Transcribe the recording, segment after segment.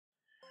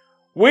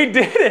We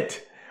did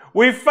it!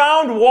 We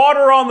found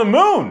water on the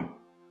moon!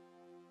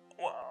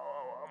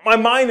 My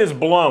mind is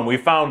blown. We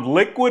found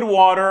liquid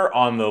water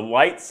on the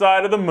light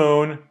side of the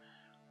moon.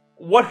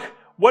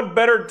 What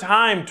better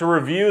time to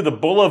review the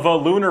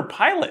Bulova Lunar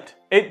Pilot?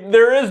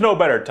 There is no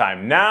better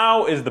time.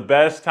 Now is the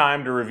best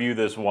time to review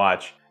this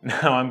watch.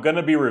 Now I'm going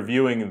to be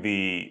reviewing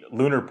the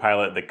Lunar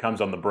Pilot that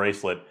comes on the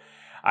bracelet.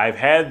 I've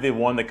had the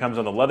one that comes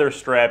on the leather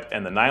strap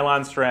and the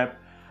nylon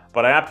strap,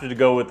 but I opted to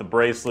go with the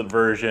bracelet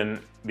version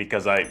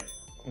because I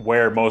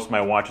wear most of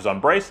my watches on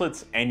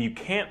bracelets, and you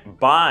can't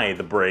buy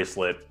the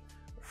bracelet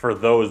for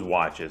those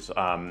watches.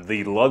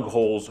 The lug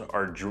holes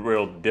are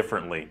drilled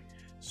differently,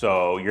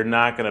 so you're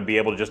not going to be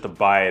able just to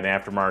buy an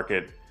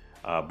aftermarket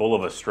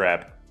Bulova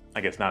strap.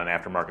 I guess not an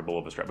aftermarket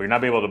Bulova strap, but you're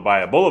not be able to buy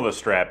a Bulova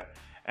strap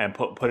and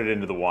put it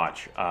into the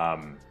watch.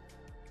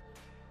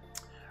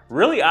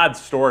 Really odd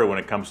story when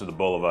it comes to the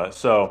Bulova.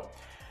 So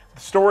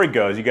the story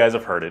goes, you guys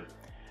have heard it.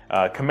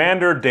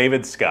 Commander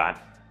David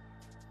Scott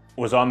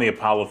was on the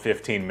Apollo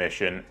 15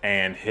 mission,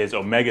 and his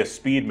Omega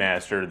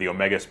Speedmaster, the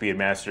Omega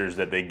Speedmasters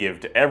that they give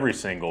to every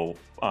single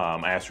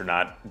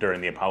astronaut during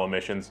the Apollo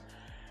missions,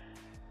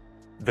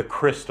 the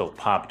crystal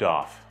popped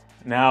off.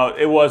 Now,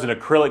 it was an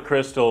acrylic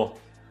crystal,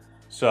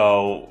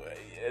 so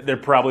they're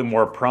probably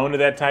more prone to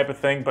that type of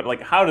thing, but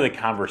like, how did the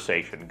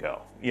conversation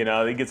go? You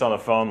know, he gets on the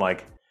phone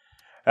like,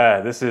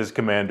 this is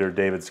Commander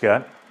David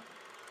Scott.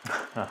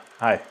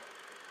 Hi.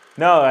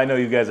 No, I know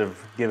you guys have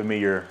given me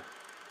your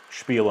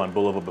spiel on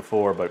Bulova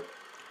before, but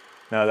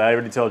no, I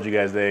already told you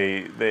guys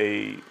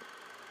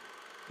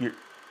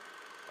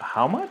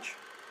how much?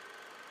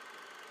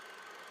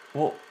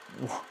 Well,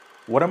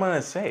 what am I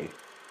gonna say?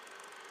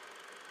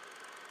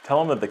 Tell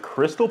them that the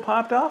crystal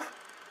popped off?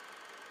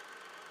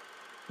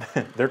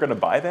 They're gonna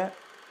buy that?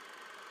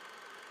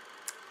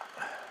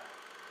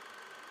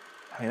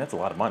 I mean, that's a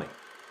lot of money.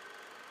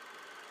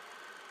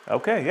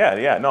 Okay,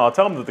 yeah, no, I'll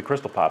tell them that the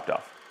crystal popped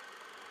off.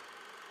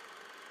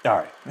 All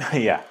right,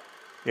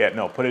 yeah,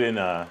 no, put it in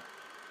an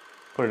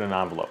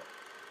envelope.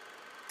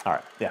 All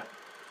right, yeah,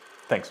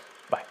 thanks,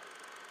 bye.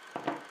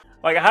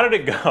 Like, how did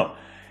it go?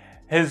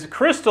 His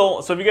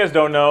crystal, so if you guys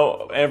don't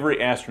know,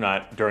 every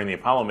astronaut during the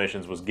Apollo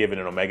missions was given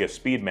an Omega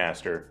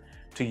Speedmaster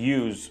to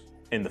use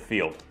in the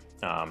field,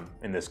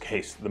 in this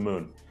case, the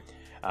moon.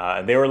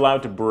 They were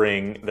allowed to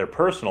bring their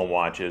personal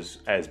watches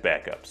as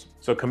backups.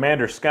 So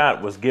Commander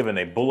Scott was given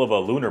a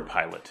Bulova Lunar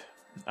Pilot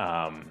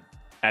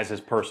as his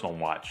personal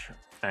watch.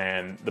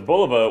 And the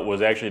Bulova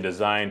was actually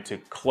designed to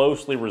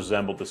closely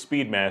resemble the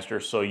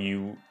Speedmaster, so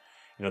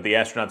the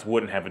astronauts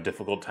wouldn't have a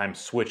difficult time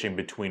switching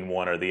between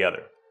one or the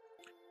other.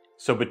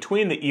 So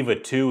between the EVA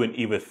 2 and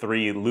EVA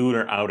 3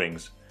 lunar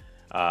outings,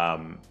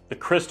 the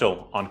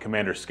crystal on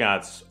Commander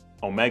Scott's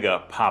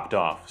Omega popped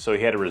off, so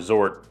he had to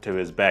resort to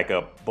his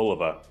backup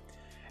Bulova.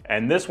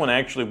 And this one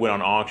actually went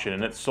on auction,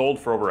 and it sold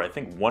for over, I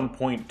think,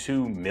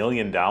 $1.2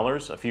 million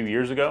a few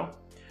years ago.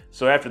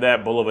 So after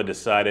that, Bulova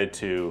decided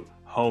to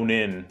hone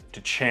in to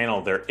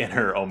channel their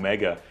inner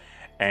Omega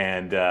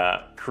and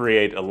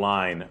create a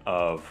line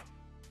of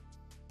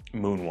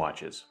moon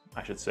watches,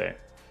 I should say.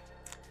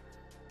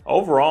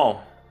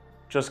 Overall,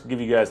 just to give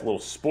you guys a little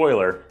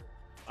spoiler,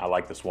 I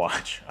like this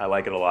watch. I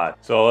like it a lot.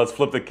 So let's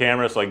flip the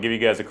camera so I can give you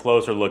guys a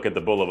closer look at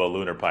the Bulova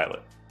Lunar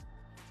Pilot.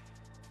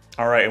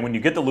 All right, and when you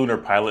get the Lunar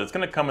Pilot, it's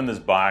gonna come in this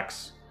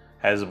box,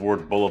 has the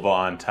word Bulova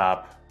on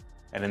top,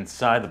 and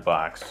inside the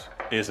box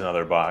is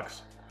another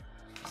box.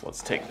 So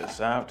let's take this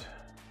out.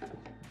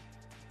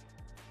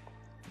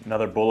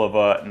 Another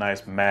Bulova,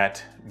 nice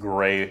matte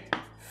gray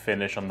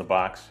finish on the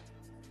box.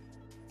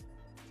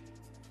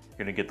 You're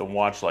gonna get the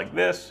watch like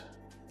this.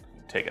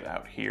 Take it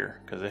out here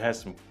because it has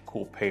some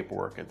cool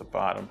paperwork at the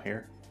bottom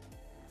here.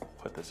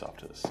 Put this off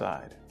to the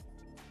side.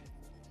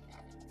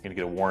 You're gonna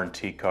get a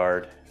warranty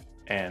card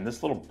and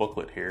this little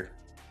booklet here.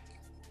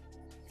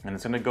 And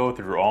it's gonna go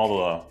through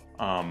all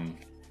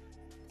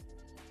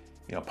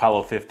the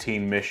Apollo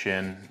 15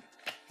 mission,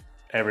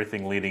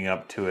 everything leading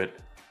up to it.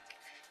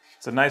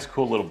 It's a nice,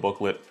 cool little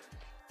booklet.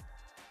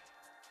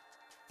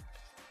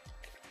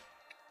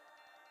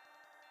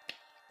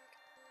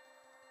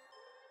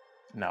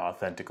 Now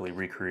authentically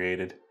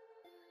recreated.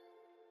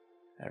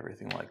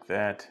 Everything like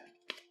that.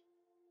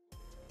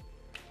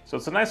 So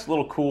it's a nice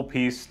little cool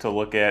piece to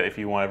look at if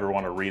you ever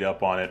want to read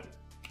up on it.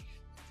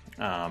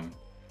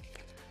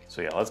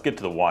 So yeah, let's get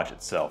to the watch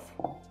itself.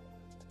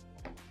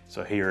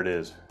 So here it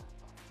is,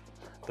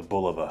 the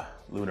Bulova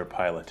Lunar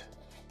Pilot.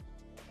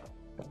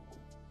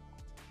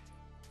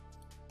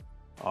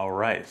 All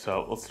right,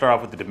 so let's start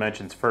off with the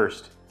dimensions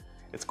first.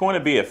 It's going to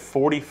be a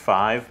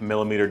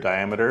 45mm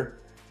diameter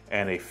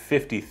and a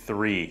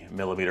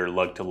 53mm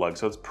lug to lug,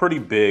 so it's pretty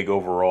big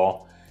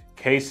overall.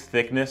 Case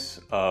thickness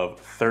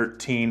of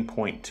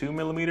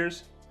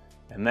 13.2mm,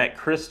 and that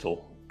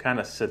crystal kind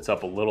of sits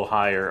up a little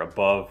higher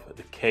above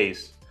the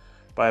case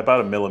by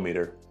about a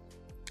millimeter.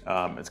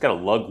 It's got a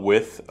lug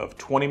width of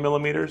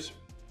 20mm,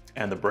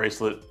 and the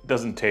bracelet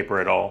doesn't taper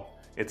at all.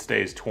 It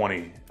stays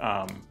 20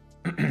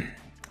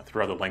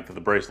 throughout the length of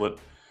the bracelet.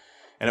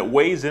 And it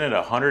weighs in at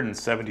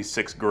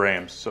 176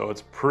 grams, so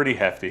it's pretty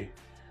hefty.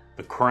 The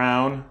The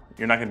crown,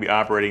 you're not going to be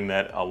operating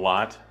that a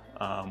lot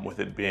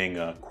with it being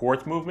a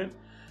quartz movement,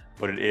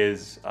 but it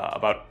is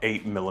about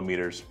 8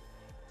 millimeters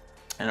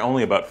and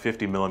only about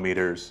 50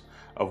 millimeters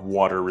of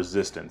water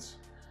resistance.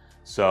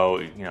 So,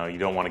 you know, you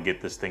don't want to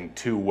get this thing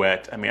too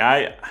wet. I mean,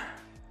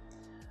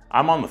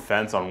 I'm on the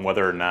fence on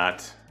whether or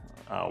not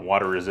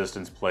water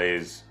resistance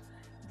plays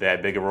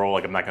that big of a role.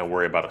 Like, I'm not going to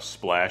worry about a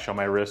splash on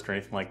my wrist or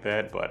anything like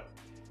that, but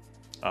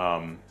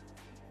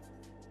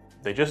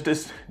they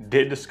just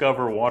did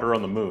discover water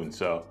on the moon,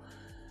 so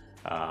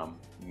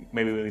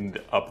maybe we need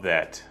to up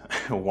that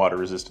water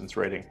resistance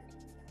rating.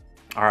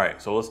 All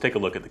right, so let's take a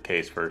look at the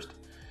case first.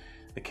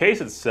 The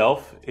case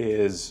itself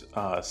is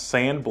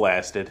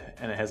sandblasted,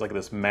 and it has like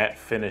this matte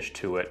finish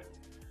to it.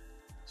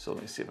 So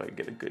let me see if I can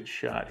get a good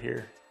shot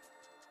here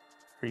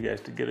for you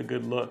guys to get a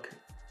good look.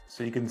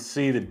 So you can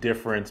see the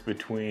difference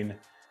between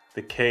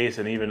the case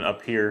and even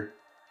up here.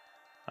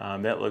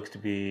 That looks to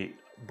be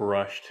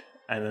brushed,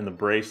 and then the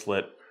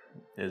bracelet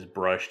is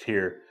brushed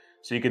here.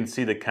 So you can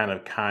see the kind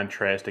of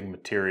contrasting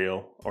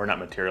material, or not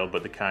material,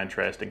 but the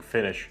contrasting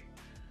finish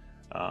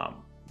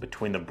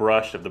between the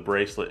brush of the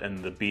bracelet and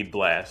the bead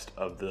blast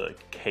of the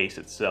case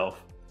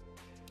itself.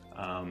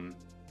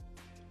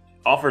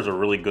 Offers a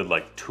really good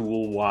like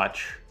tool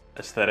watch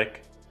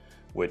aesthetic,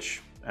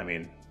 which, I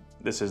mean,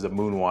 this is a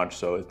moon watch,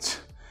 so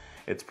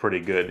it's pretty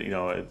good. You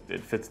know,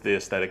 it fits the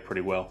aesthetic pretty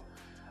well.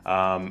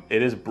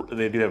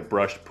 They do have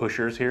brushed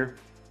pushers here,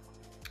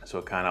 so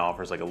it kind of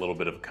offers like a little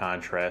bit of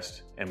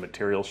contrast and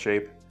material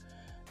shape.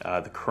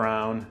 The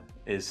crown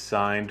is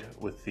signed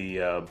with the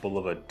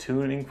Bulova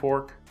tuning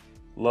fork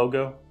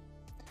logo.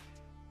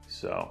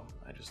 So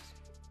I just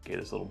gave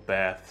this little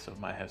bath, so it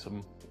might have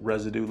some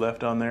residue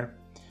left on there.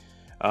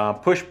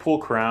 Push-pull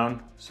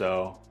crown,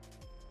 so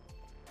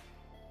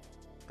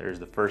there's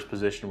the first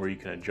position where you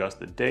can adjust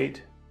the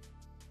date.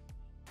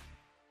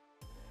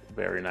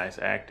 Very nice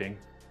acting.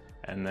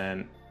 And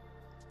then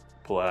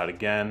pull it out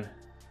again.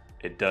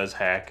 It does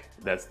hack.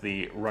 That's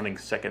the running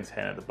seconds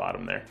hand at the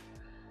bottom there.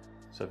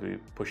 So if we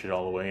push it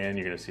all the way in,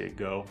 you're gonna see it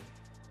go.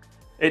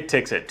 It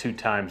ticks at 2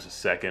 times a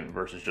second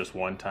versus just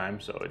 1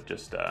 time, so it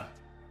just, I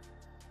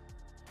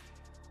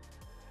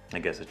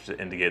guess it's to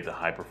indicate the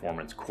high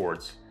performance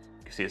quartz.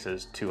 You can see it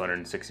says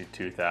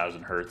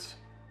 262,000 hertz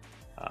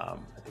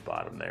at the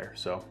bottom there.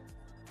 So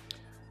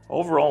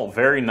overall,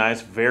 very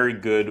nice, very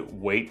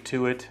good weight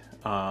to it.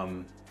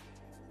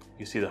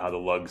 You see how the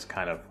lugs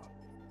kind of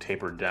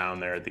tapered down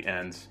there at the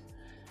ends.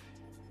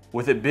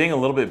 With it being a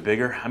little bit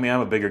bigger, I mean, I'm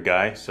a bigger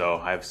guy, so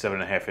I have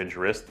 7.5-inch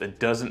wrist. It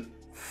doesn't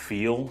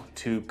feel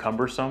too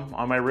cumbersome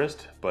on my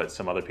wrist, but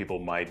some other people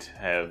might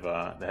have,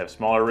 that have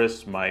smaller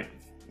wrists, might,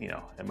 you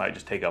know, it might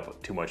just take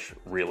up too much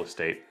real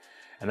estate.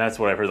 And that's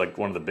what I've heard, like,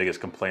 one of the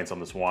biggest complaints on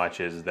this watch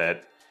is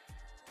that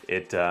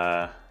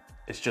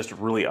it's just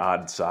really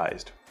odd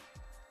sized.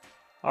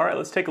 All right,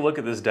 let's take a look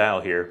at this dial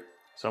here.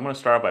 So I'm gonna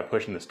start out by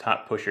pushing this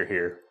top pusher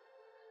here,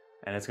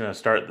 and it's gonna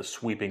start the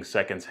sweeping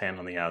seconds hand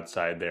on the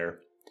outside there.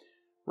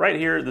 Right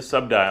here, the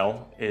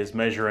subdial is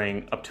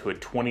measuring up to a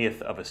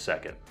 20th of a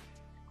second.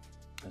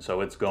 And so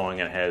it's going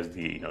and has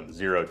the, you know, the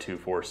 0, 2,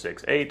 4,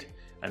 6, 8,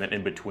 and then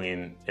in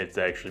between it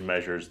actually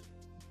measures,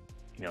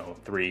 you know,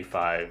 3,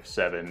 5,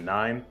 7,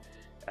 9,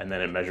 and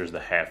then it measures the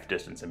half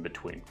distance in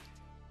between.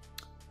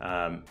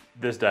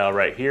 This dial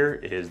right here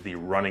is the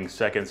running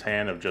seconds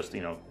hand of just,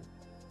 you know,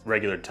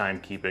 regular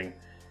timekeeping,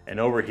 and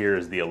over here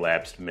is the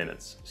elapsed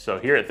minutes. So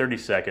here at 30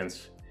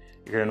 seconds,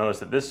 you're gonna notice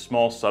that this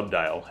small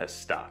subdial has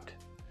stopped.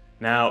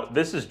 Now,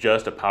 this is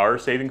just a power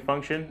saving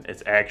function.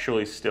 It's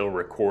actually still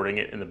recording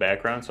it in the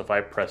background. So if I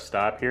press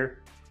stop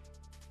here,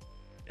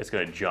 it's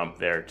gonna jump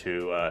there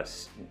to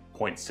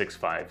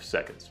 0.65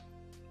 seconds.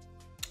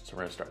 So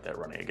we're gonna start that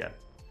running again.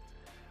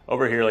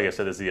 Over here, like I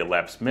said, this is the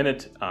elapsed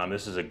minute.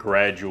 This is a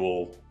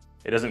gradual,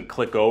 it doesn't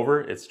click over,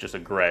 it's just a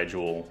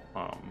gradual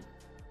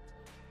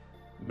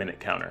minute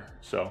counter.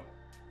 So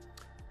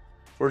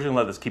we're just gonna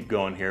let this keep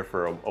going here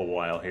for a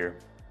while here.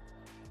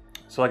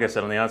 So like I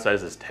said, on the outside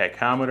is this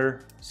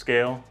tachometer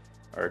scale,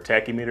 or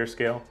tachymeter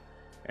scale.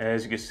 And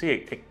as you can see,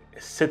 it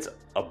sits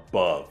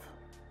above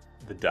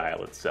the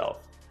dial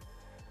itself.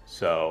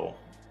 So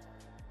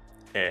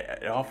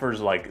it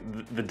offers like,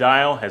 the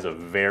dial has a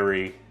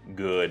very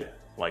good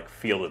like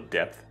field of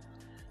depth.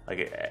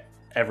 Like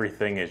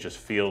everything is just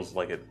feels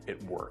like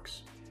it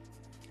works.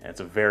 And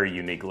it's a very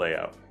unique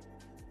layout.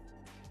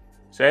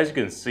 So as you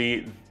can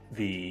see,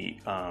 the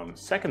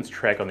seconds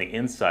track on the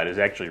inside is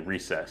actually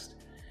recessed.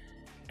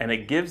 And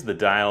it gives the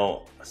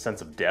dial a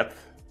sense of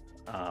depth,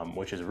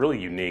 which is really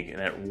unique, and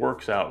it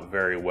works out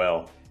very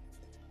well.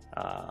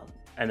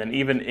 And then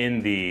even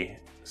in the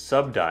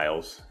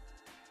subdials,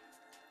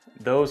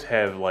 those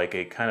have like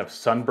a kind of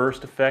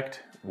sunburst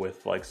effect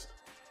with like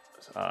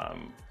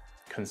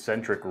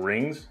concentric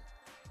rings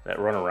that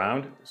run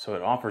around. So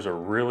it offers a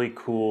really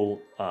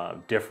cool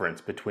difference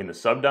between the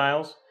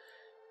subdials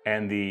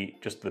and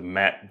just the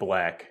matte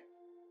black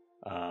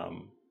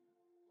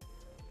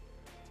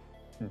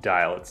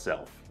dial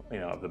itself, you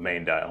know, the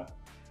main dial.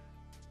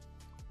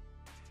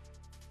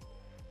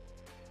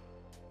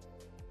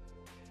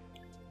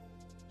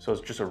 So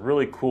it's just a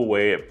really cool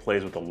way it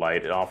plays with the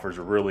light. It offers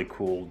a really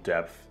cool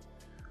depth.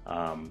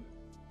 All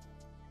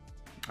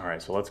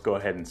right, so let's go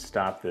ahead and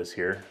stop this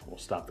here. We'll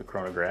stop the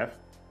chronograph.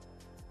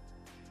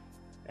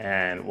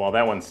 And while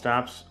that one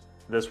stops,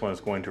 this one is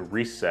going to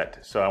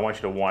reset. So I want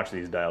you to watch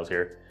these dials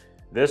here.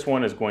 This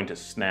one is going to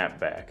snap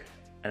back,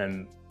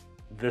 and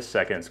this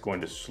second is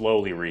going to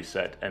slowly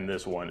reset, and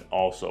this one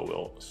also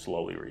will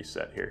slowly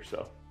reset here.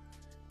 So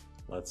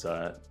let's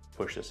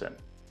push this in.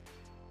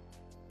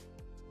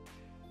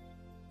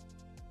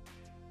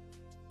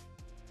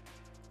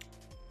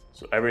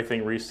 So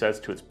everything resets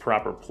to its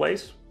proper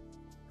place,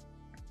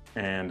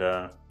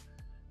 and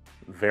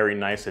very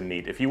nice and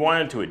neat. If you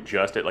wanted to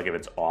adjust it, like if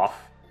it's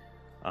off,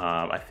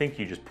 I think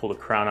you just pull the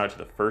crown out to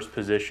the first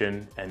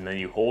position, and then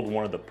you hold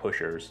one of the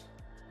pushers,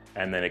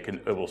 and then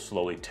it will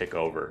slowly tick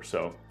over.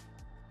 So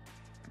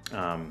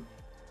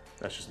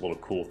that's just a little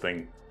cool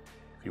thing.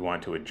 If you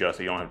want to adjust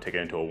it, you don't have to take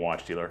it into a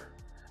watch dealer.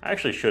 I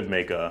actually should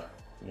make a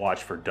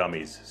watch for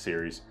dummies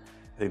series.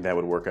 I think that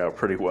would work out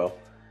pretty well.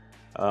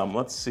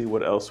 Let's see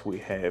what else we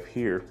have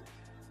here.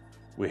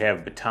 We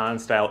have baton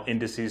style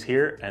indices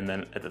here, and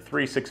then at the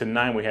 3, 6, and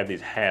 9 we have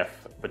these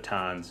half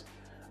batons.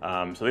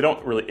 So they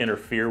don't really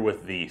interfere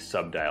with the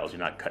subdials. You're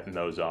not cutting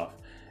those off.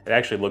 It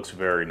actually looks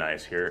very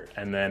nice here.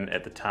 And then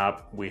at the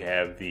top we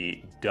have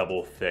the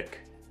double thick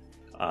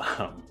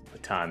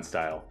baton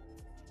style,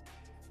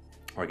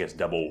 or I guess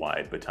double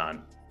wide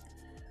baton.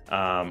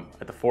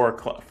 At the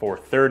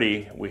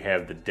 430 we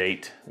have the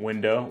date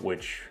window,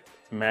 which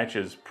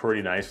matches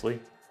pretty nicely.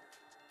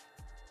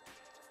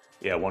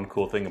 Yeah, one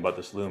cool thing about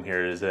this loom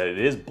here is that it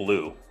is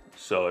blue,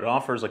 so it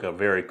offers like a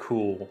very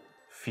cool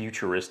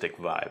futuristic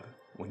vibe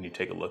when you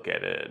take a look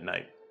at it at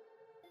night.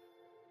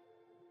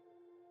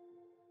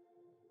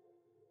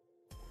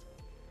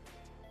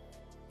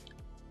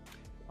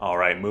 All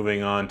right,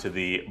 moving on to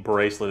the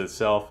bracelet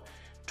itself.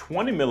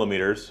 20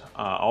 millimeters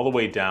all the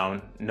way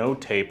down, no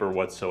taper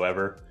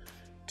whatsoever,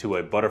 to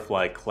a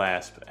butterfly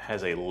clasp. It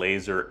has a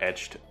laser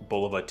etched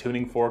Bulova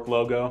tuning fork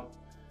logo,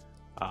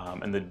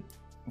 and the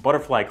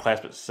butterfly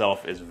clasp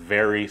itself is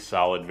very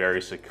solid,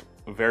 very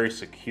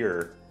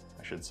secure,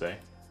 I should say.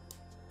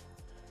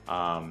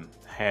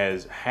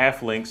 Has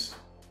half links,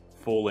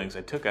 full links.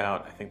 I took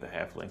out, I think, the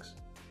half links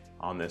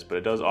on this, but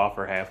it does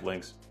offer half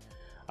links.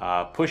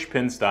 Push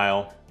pin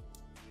style.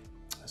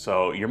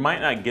 So you might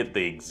not get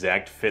the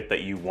exact fit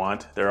that you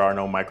want. There are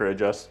no micro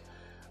adjusts,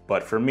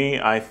 but for me,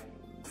 I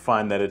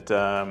find that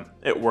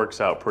it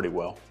works out pretty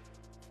well.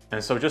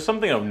 And so just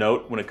something of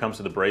note when it comes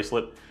to the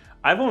bracelet,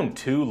 I've owned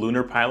 2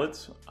 Lunar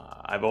Pilots.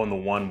 I've owned the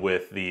one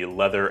with the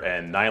leather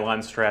and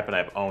nylon strap, and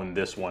I've owned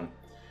this one.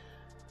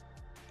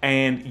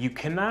 And you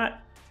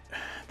cannot,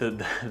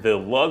 the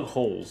lug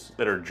holes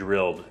that are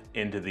drilled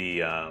into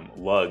the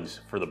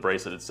lugs for the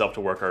bracelet itself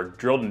to work are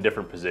drilled in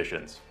different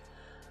positions.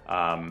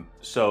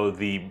 So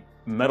the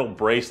metal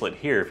bracelet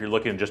here, if you're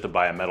looking just to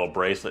buy a metal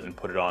bracelet and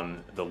put it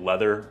on the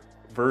leather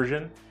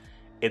version,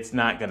 it's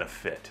not gonna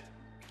fit.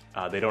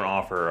 They don't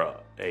offer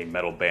a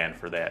metal band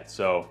for that.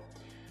 So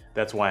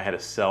that's why I had to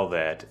sell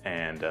that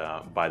and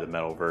buy the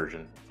metal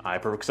version.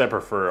 Because I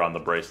prefer on the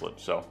bracelet.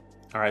 So,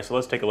 all right, so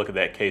let's take a look at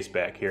that case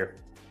back here.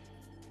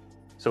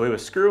 So we have a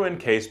screw-in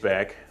case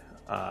back.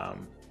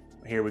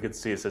 Here we can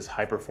see it says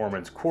high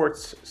performance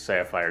quartz,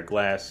 sapphire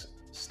glass,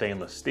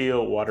 stainless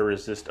steel, water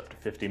resist up to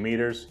 50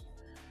 meters.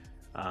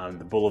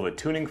 The Bulova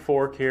tuning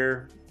fork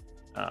here,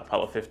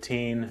 Apollo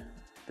 15,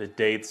 the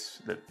dates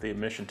that the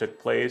mission took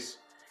place.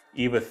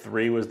 EVA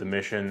 3 was the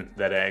mission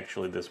that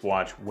actually this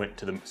watch went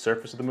to the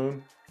surface of the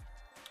moon.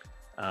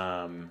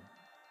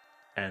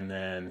 And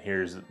then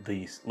here's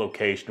the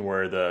location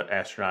where the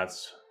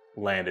astronauts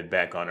landed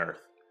back on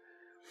Earth.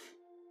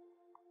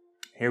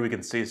 Here we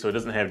can see, so it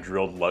doesn't have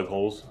drilled lug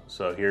holes.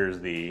 So here's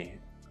the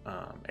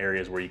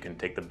areas where you can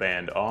take the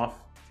band off,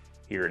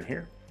 here and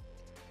here.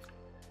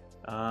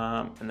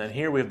 And then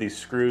here we have these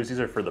screws. These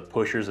are for the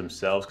pushers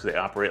themselves because they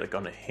operate like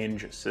on a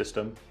hinge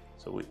system.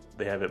 So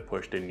they haven't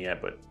pushed in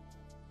yet, but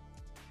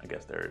I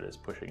guess there it is,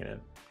 pushing it in,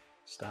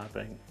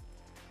 stopping.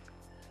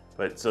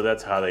 But so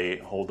that's how they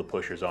hold the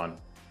pushers on.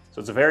 So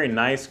it's a very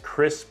nice,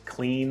 crisp,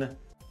 clean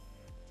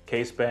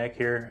case back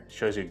here. It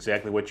shows you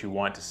exactly what you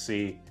want to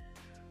see.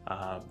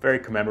 Very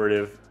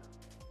commemorative,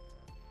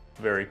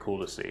 very cool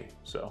to see.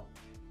 So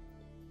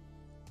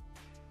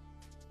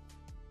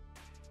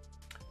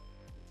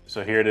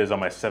here it is on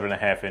my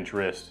 7.5-inch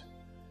wrist.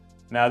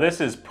 Now this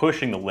is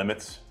pushing the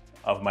limits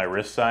of my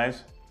wrist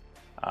size.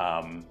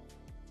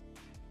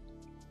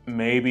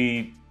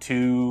 Maybe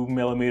 2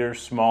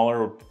 millimeters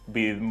smaller would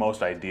be the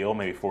most ideal,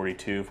 maybe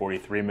 42,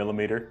 43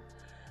 millimeter.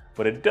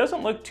 But it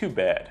doesn't look too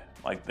bad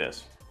like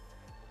this.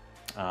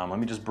 Let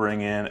me just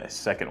bring in a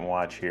second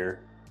watch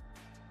here.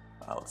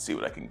 Let's see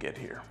what I can get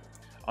here.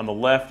 On the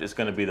left is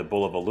going to be the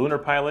Bulova Lunar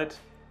Pilot,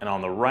 and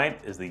on the right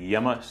is the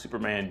Yema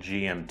Superman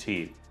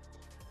GMT.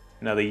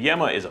 Now the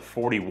Yema is a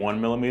 41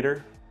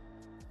 millimeter,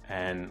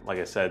 and like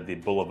I said, the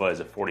Bulova is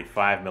a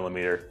 45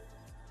 millimeter.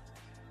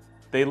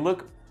 They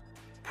look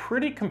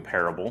pretty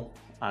comparable.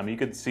 You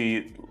can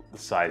see the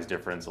size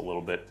difference a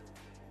little bit.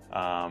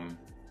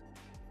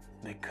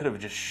 they could have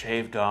just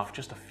shaved off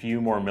just a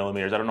few more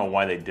millimeters. I don't know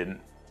why they didn't,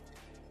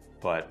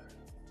 but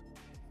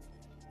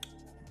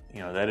you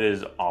know, that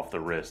is off the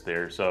wrist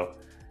there. So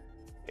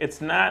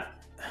it's not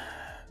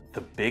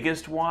the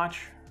biggest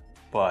watch,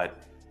 but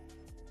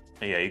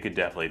yeah, you could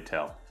definitely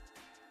tell.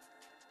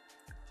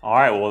 All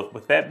right, well,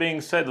 with that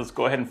being said, let's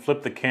go ahead and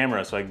flip the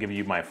camera so I can give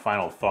you my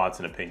final thoughts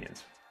and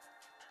opinions.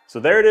 So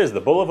there it is,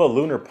 the Bulova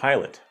Lunar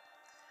Pilot.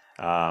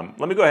 Let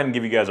me go ahead and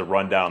give you guys a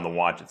rundown on the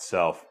watch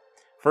itself.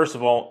 First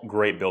of all,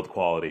 great build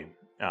quality.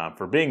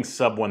 For being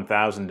sub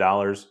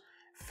 $1,000,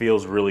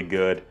 feels really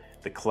good.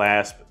 The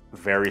clasp,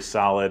 very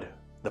solid.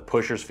 The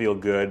pushers feel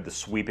good. The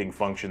sweeping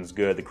function's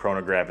good. The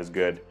chronograph is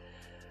good.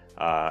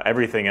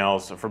 Everything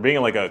else, for being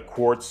like a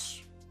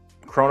quartz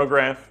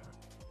chronograph,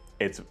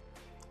 it's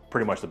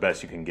pretty much the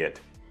best you can get.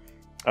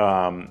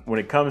 When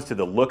it comes to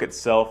the look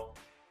itself,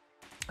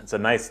 it's a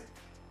nice,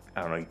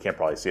 I don't know, you can't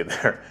probably see it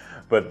there,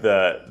 but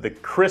the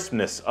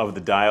crispness of the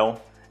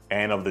dial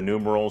and of the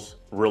numerals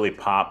really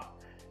pop.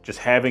 Just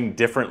having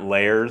different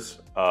layers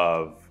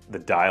of the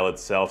dial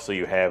itself, so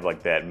you have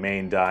like that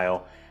main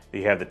dial,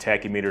 you have the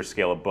tachymeter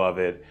scale above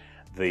it,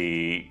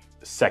 the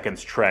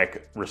seconds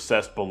track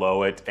recessed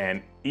below it,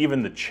 and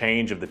even the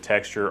change of the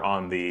texture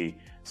on the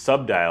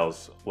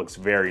subdials looks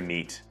very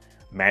neat.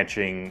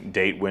 Matching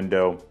date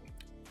window.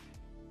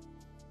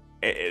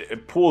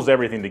 It pulls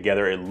everything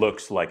together. It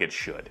looks like it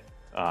should.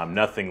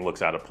 Nothing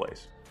looks out of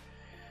place.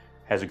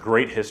 Has a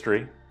great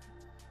history.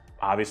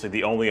 Obviously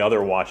the only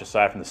other watch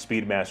aside from the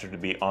Speedmaster to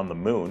be on the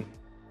moon.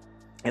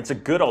 It's a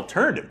good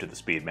alternative to the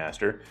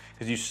Speedmaster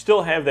because you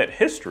still have that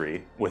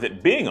history with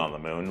it being on the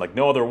moon. Like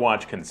no other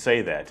watch can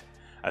say that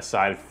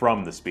aside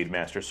from the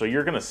Speedmaster. So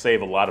you're going to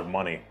save a lot of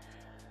money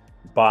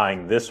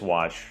buying this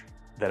watch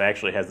that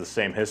actually has the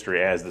same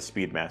history as the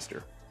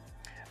Speedmaster.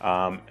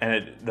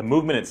 The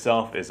movement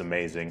itself is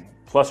amazing.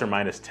 Plus or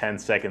minus 10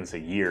 seconds a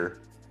year.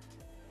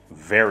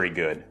 Very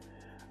good.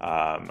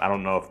 I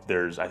don't know if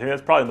there's, I think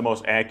that's probably the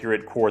most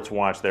accurate quartz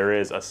watch there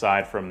is,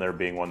 aside from there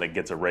being one that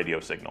gets a radio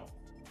signal.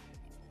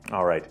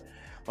 All right,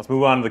 let's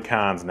move on to the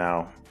cons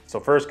now. So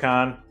first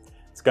con,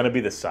 it's gonna be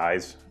the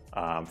size.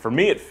 For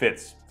me, it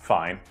fits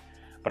fine,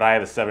 but I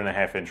have a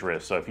 7.5-inch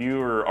wrist. So if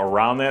you're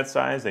around that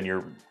size, then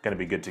you're gonna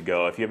be good to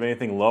go. If you have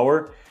anything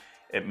lower,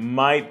 it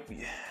might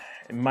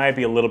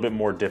be a little bit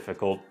more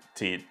difficult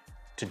to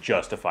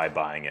justify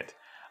buying it.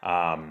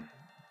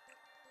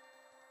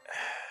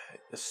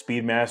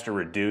 Speedmaster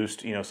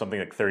reduced, you know, something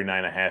like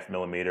 39.5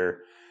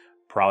 millimeter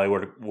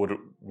probably would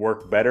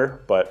work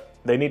better, but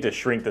they need to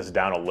shrink this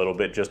down a little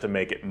bit just to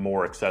make it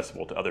more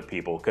accessible to other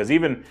people. Because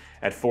even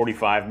at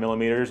 45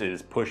 millimeters, it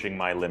is pushing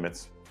my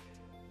limits.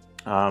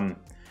 And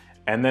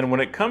then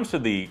when it comes to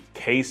the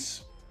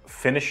case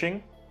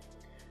finishing,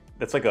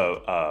 that's like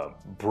a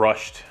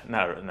brushed,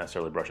 not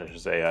necessarily brushed, I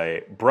should say,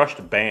 a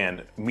brushed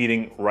band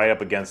meeting right up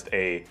against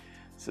a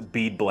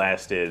bead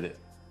blasted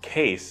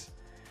case.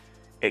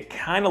 It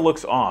kind of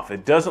looks off.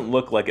 It doesn't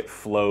look like it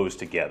flows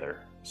together.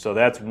 So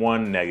that's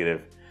one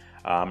negative.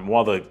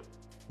 While the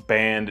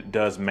band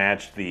does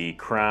match the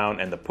crown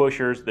and the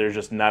pushers, there's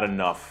just not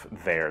enough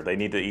there. They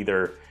need to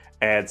either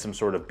add some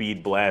sort of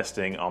bead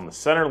blasting on the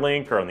center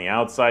link or on the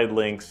outside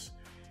links,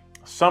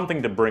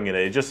 something to bring it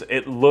in.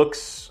 It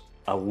looks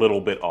a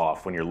little bit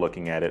off when you're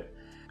looking at it.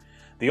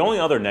 The only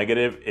other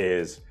negative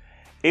is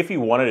if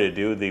you wanted to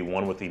do the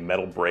one with the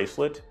metal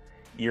bracelet,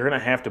 you're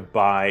gonna have to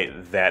buy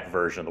that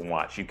version of the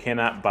watch. You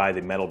cannot buy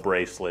the metal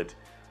bracelet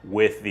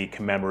with the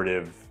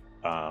commemorative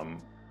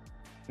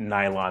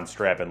nylon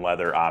strap and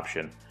leather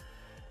option,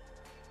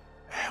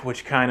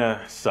 which kind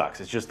of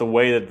sucks. It's just the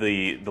way that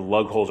the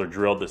lug holes are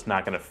drilled that's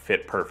not gonna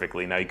fit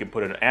perfectly. Now you can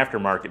put an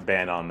aftermarket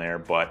band on there,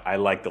 but I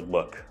like the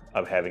look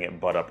of having it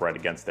butt up right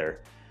against there.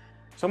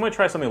 So I'm gonna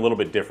try something a little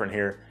bit different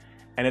here.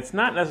 And it's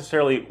not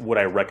necessarily what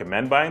I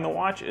recommend buying the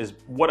watch, is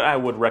what I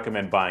would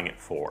recommend buying it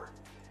for.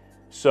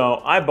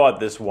 So I bought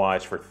this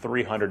watch for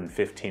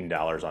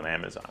 $315 on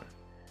Amazon.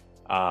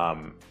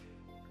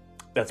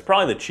 That's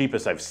probably the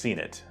cheapest I've seen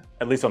it,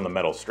 at least on the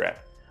metal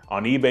strap.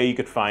 On eBay, you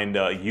could find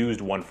a used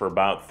one for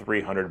about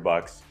 300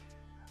 bucks.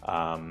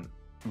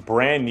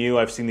 Brand new,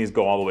 I've seen these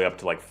go all the way up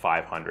to like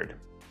 500.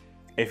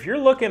 If you're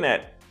looking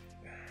at,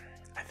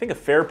 I think a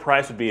fair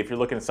price would be if you're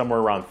looking at somewhere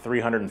around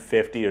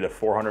 $350 to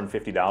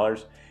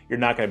 $450, you're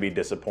not gonna be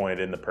disappointed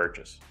in the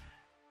purchase.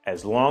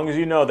 As long as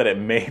you know that it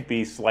may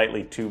be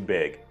slightly too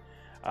big.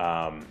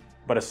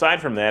 But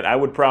aside from that, I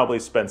would probably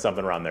spend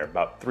something around there,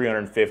 about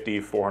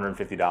 $350,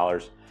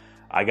 $450.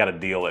 I got a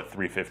deal at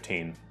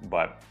 $315,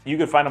 but you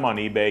could find them on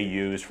eBay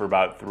used for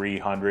about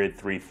 $300,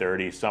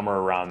 $330, somewhere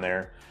around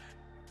there.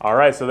 All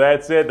right, so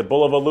that's it, the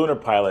Bulova Lunar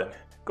Pilot.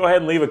 Go ahead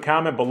and leave a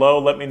comment below.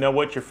 Let me know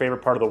what your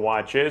favorite part of the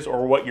watch is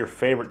or what your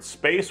favorite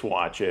space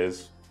watch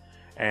is.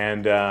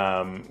 And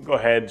go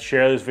ahead,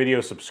 share this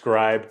video,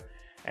 subscribe.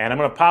 And I'm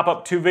gonna pop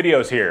up 2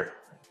 videos here.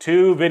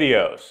 2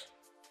 videos.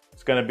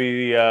 It's gonna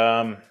be,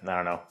 I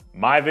don't know,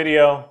 my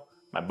video,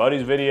 my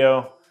buddy's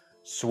video,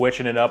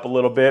 switching it up a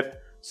little bit.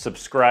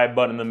 Subscribe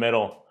button in the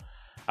middle.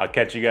 I'll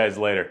catch you guys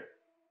later.